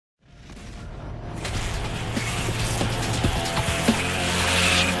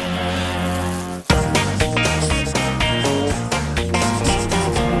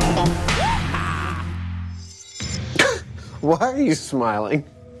Why are you smiling?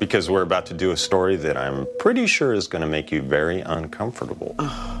 Because we're about to do a story that I'm pretty sure is going to make you very uncomfortable.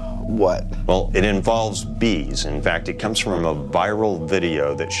 What? Well, it involves bees. In fact, it comes from a viral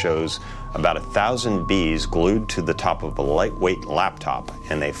video that shows about 1,000 bees glued to the top of a lightweight laptop,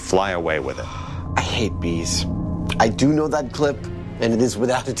 and they fly away with it. I hate bees. I do know that clip, and it is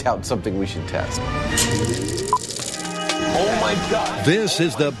without a doubt something we should test. Oh my God. This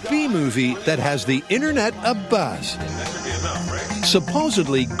is the bee movie that has the internet abuzz.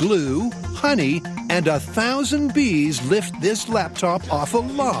 Supposedly glue, honey, and 1,000 bees lift this laptop off a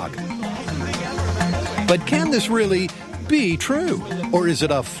log. But can this really be true? Or is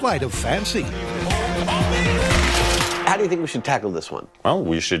it a flight of fancy? How do you think we should tackle this one? Well,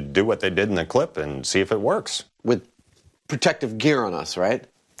 we should do what they did in the clip and see if it works. With protective gear on us, right?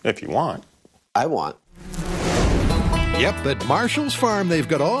 If you want. I want. Yep, at Marshall's Farm, they've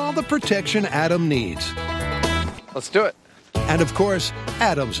got all the protection Adam needs. Let's do it. And of course,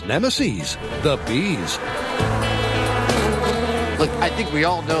 Adam's nemesis, the bees. Look, I think we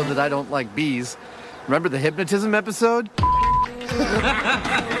all know that I don't like bees. Remember the hypnotism episode?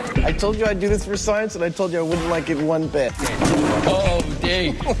 I told you I'd do this for science, and I told you I wouldn't like it one bit. Oh,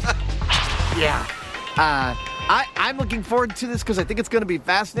 dang. Yeah. I'm looking forward to this because I think it's going to be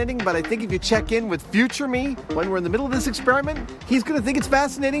fascinating, but I think if you check in with future me when we're in the middle of this experiment, he's going to think it's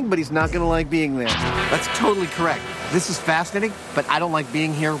fascinating, but he's not going to like being there. That's totally correct. This is fascinating, but I don't like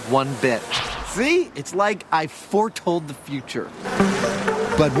being here one bit. See? It's like I foretold the future.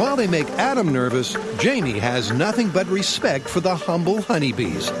 But while they make Adam nervous, Jamie has nothing but respect for the humble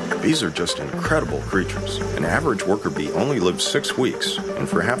honeybees. Bees are just incredible creatures. An average worker bee only lives 6 weeks, and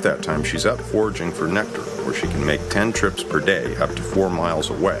for half that time she's out foraging for nectar, where she can make 10 trips per day up to 4 miles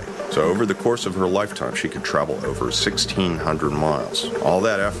away. So over the course of her lifetime, she could travel over 1,600 miles. All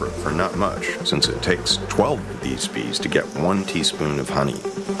that effort for not much, since it takes 12 of these bees to get 1 teaspoon of honey.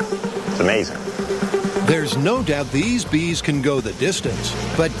 It's amazing. There's no doubt these bees can go the distance,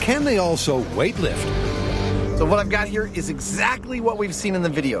 but can they also weightlift? So what I've got here is exactly what we've seen in the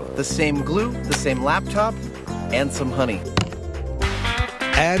video. The same glue, the same laptop, and some honey.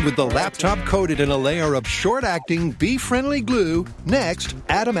 And with the laptop coated in a layer of short-acting, bee-friendly glue, next,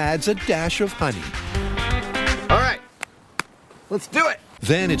 Adam adds a dash of honey. All right, let's do it.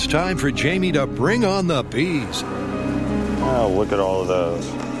 Then it's time for Jamie to bring on the bees. Oh, look at all of those.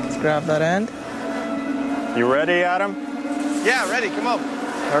 Let's grab that end. You ready, Adam? Yeah, ready, come on.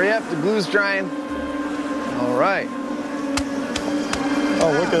 Hurry up, the glue's drying. All right.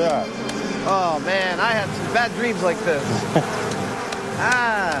 Oh, look at that. Oh, man, I had some bad dreams like this.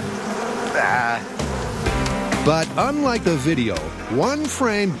 But unlike the video, one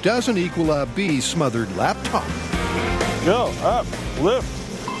frame doesn't equal a bee-smothered laptop. Go, up, lift.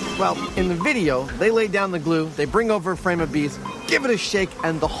 Well, in the video, they lay down the glue, they bring over a frame of bees, give it a shake,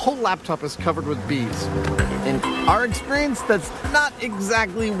 and the whole laptop is covered with bees. In our experience, that's not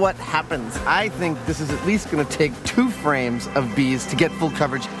exactly what happens. I think this is at least going to take 2 frames of bees to get full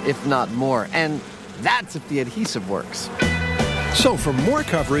coverage, if not more. And that's if the adhesive works. So for more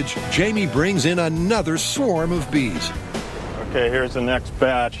coverage, Jamie brings in another swarm of bees. Okay, here's the next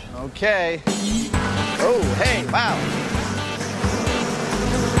batch. Okay. Oh, hey, wow.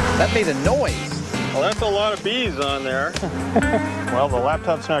 That made a noise. Well, that's a lot of bees on there. Well, the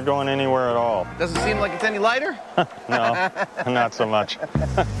laptop's not going anywhere at all. Doesn't seem like it's any lighter? No, not so much.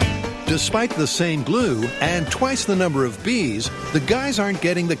 Despite the same glue and twice the number of bees, the guys aren't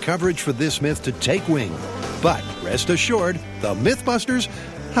getting the coverage for this myth to take wing. But rest assured, the Mythbusters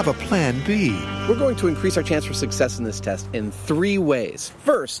have a plan B. We're going to increase our chance for success in this test in 3 ways.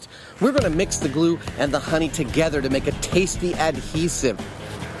 First, we're going to mix the glue and the honey together to make a tasty adhesive.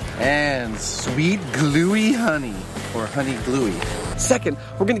 And sweet gluey honey, or honey gluey. Second,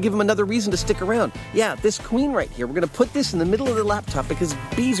 we're going to give them another reason to stick around. Yeah, this queen right here, we're going to put this in the middle of the laptop because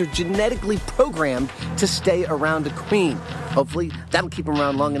bees are genetically programmed to stay around a queen. Hopefully, that'll keep them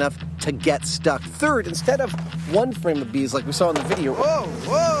around long enough to get stuck. Third, instead of 1 frame of bees like we saw in the video...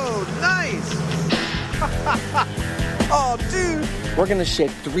 Whoa, nice! Oh, dude! We're going to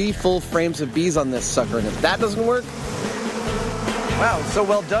shape 3 full frames of bees on this sucker, and if that doesn't work... Wow, so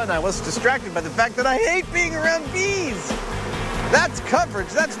well done. I was distracted by the fact that I hate being around bees. That's coverage.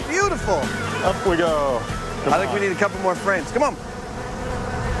 That's beautiful. Up we go. I think we need a couple more frames. Come on.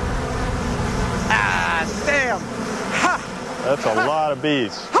 Ah, damn. Ha! That's a lot of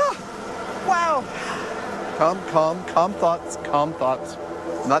bees. Ha! Wow. Calm thoughts, calm thoughts.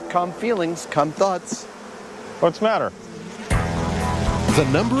 Not calm feelings, calm thoughts. What's the matter? The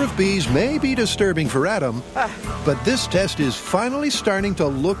number of bees may be disturbing for Adam, but this test is finally starting to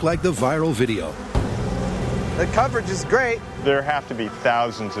look like the viral video. The coverage is great. There have to be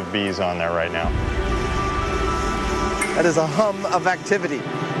thousands of bees on there right now. That is a hum of activity.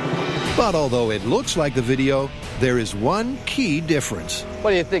 But although it looks like the video, there is one key difference.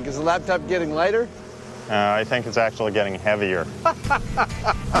 What do you think? Is the laptop getting lighter? I think it's actually getting heavier.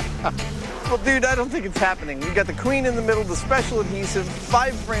 Well, dude, I don't think it's happening. We got the queen in the middle, the special adhesive,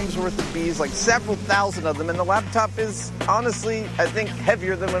 5 frames worth of bees, like several thousand of them, and the laptop is, honestly, I think,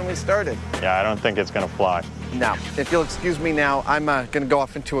 heavier than when we started. Yeah, I don't think it's going to fly. Now, if you'll excuse me now, I'm going to go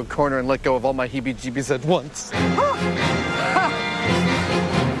off into a corner and let go of all my heebie-jeebies at once.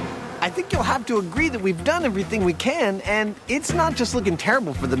 I think you'll have to agree that we've done everything we can, and it's not just looking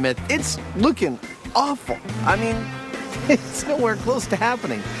terrible for the myth, it's looking awful. I mean, it's nowhere close to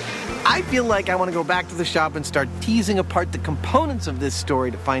happening. I feel like I want to go back to the shop and start teasing apart the components of this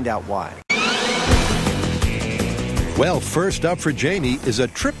story to find out why. Well, first up for Jamie is a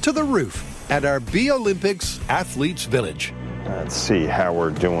trip to the roof at our Bee Olympics Athletes Village. Let's see how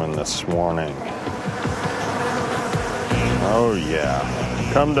we're doing this morning. Oh, yeah.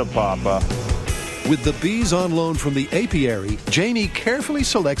 Come to Papa. With the bees on loan from the apiary, Jamie carefully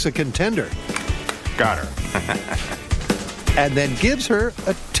selects a contender. Got her. And then gives her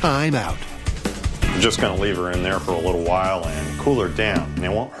a timeout. I'm just going to leave her in there for a little while and cool her down. And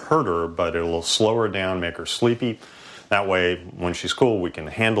it won't hurt her, but it'll slow her down, make her sleepy. That way, when she's cool, we can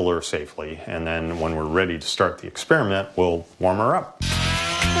handle her safely. And then when we're ready to start the experiment, we'll warm her up.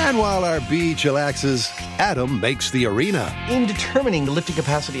 And while our bee chillaxes, Adam makes the arena. In determining the lifting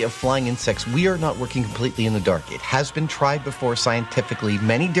capacity of flying insects, we are not working completely in the dark. It has been tried before scientifically,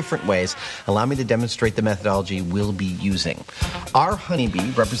 many different ways. Allow me to demonstrate the methodology we'll be using. Our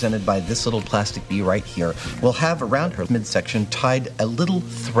honeybee, represented by this little plastic bee right here, will have around her midsection tied a little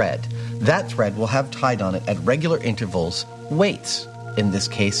thread. That thread will have tied on it at regular intervals weights, in this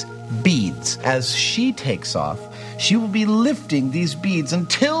case, beads. As she takes off, she will be lifting these beads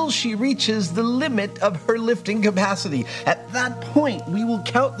until she reaches the limit of her lifting capacity. At that point, we will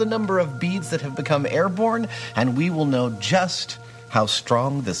count the number of beads that have become airborne, and we will know just how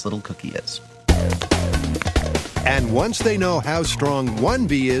strong this little cookie is. And once they know how strong one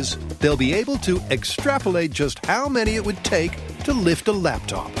bee is, they'll be able to extrapolate just how many it would take to lift a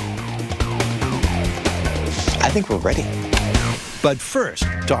laptop. I think we're ready. But first,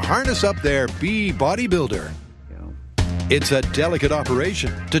 to harness up their bee bodybuilder. It's a delicate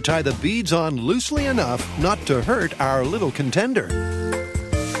operation to tie the beads on loosely enough not to hurt our little contender.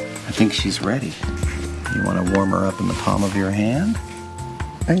 I think she's ready. You want to warm her up in the palm of your hand?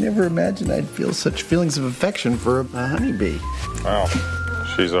 I never imagined I'd feel such feelings of affection for a honeybee. Wow,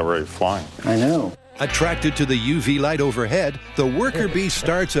 she's already flying. I know. Attracted to the UV light overhead, the worker bee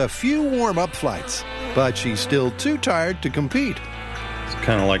starts a few warm-up flights, but she's still too tired to compete. It's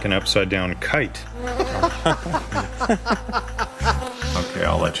kind of like an upside-down kite. Okay,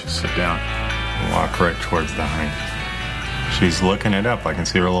 I'll let you sit down. Walk right towards the honey. She's looking it up. I can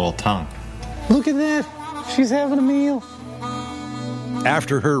see her little tongue. Look at that. She's having a meal.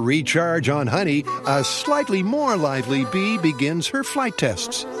 After her recharge on honey, a slightly more lively bee begins her flight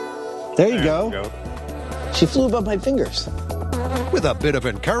tests. There you go. She flew above my fingers. With a bit of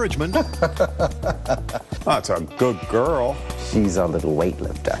encouragement. That's a good girl. She's a little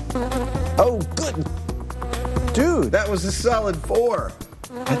weightlifter. Oh, good. Dude, that was a solid 4.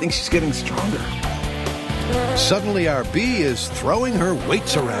 I think she's getting stronger. Suddenly our bee is throwing her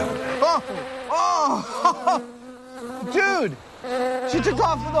weights around. Oh! Dude, she took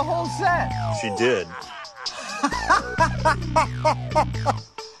off for the whole set. She did.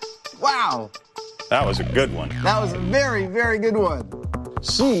 Wow. That was a good one. That was a very, very good one.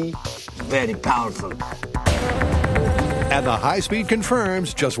 She is very powerful. And the high speed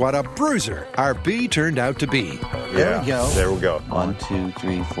confirms just what a bruiser our bee turned out to be. There we go. There we go. 1, 2,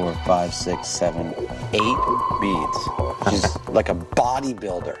 3, 4, 5, 6, 7, 8 beads. She's like a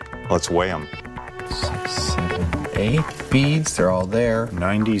bodybuilder. Let's weigh them. 6, 7, 8 beads. They're all there.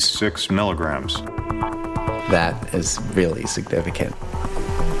 96 milligrams. That is really significant.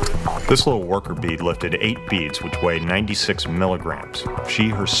 This little worker bee lifted 8 beads, which weigh 96 milligrams. She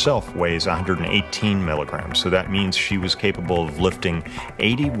herself weighs 118 milligrams, so that means she was capable of lifting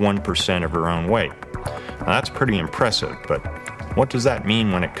 81% of her own weight. Now, that's pretty impressive, but what does that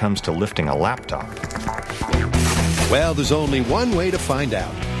mean when it comes to lifting a laptop? Well, there's only one way to find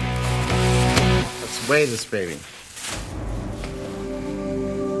out. Let's weigh this baby.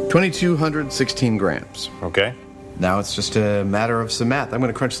 2,216 grams. Okay. Now it's just a matter of some math. I'm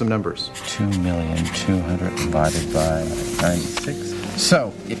going to crunch some numbers. 2,200,000 divided by 96.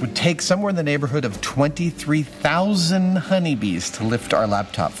 So, it would take somewhere in the neighborhood of 23,000 honeybees to lift our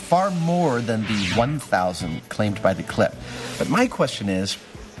laptop, far more than the 1,000 claimed by the clip. But my question is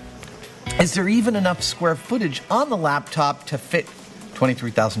there even enough square footage on the laptop to fit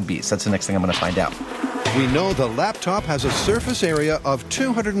 23,000 bees? That's the next thing I'm going to find out. We know the laptop has a surface area of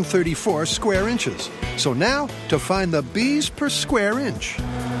 234 square inches. So now, to find the bees per square inch.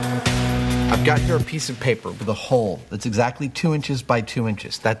 I've got here a piece of paper with a hole that's exactly 2 inches by 2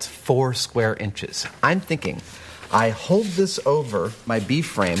 inches. That's 4 square inches. I'm thinking I hold this over my bee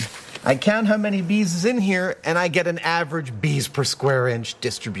frame, I count how many bees is in here, and I get an average bees per square inch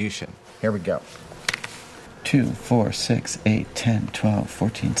distribution. Here we go. 2, 4, 6, 8, 10, 12,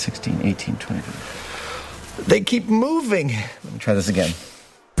 14, 16, 18, 20. They keep moving. Let me try this again.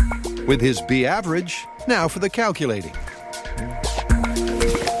 With his bee average, now for the calculating.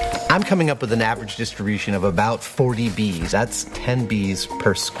 I'm coming up with an average distribution of about 40 bees. That's 10 bees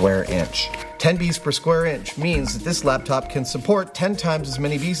per square inch. 10 bees per square inch means that this laptop can support 10 times as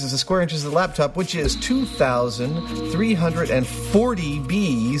many bees as the square inches of the laptop, which is 2,340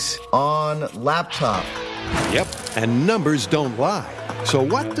 bees on laptop. Yep, and numbers don't lie. So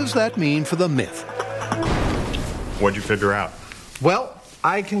what does that mean for the myth? What'd you figure out? Well,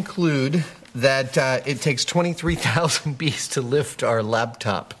 I conclude that it takes 23,000 bees to lift our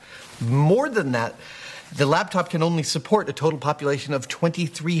laptop. More than that, the laptop can only support a total population of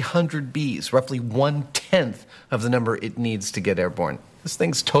 2,300 bees, roughly 1/10 of the number it needs to get airborne. This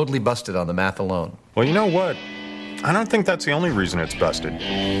thing's totally busted on the math alone. Well, you know what? I don't think that's the only reason it's busted.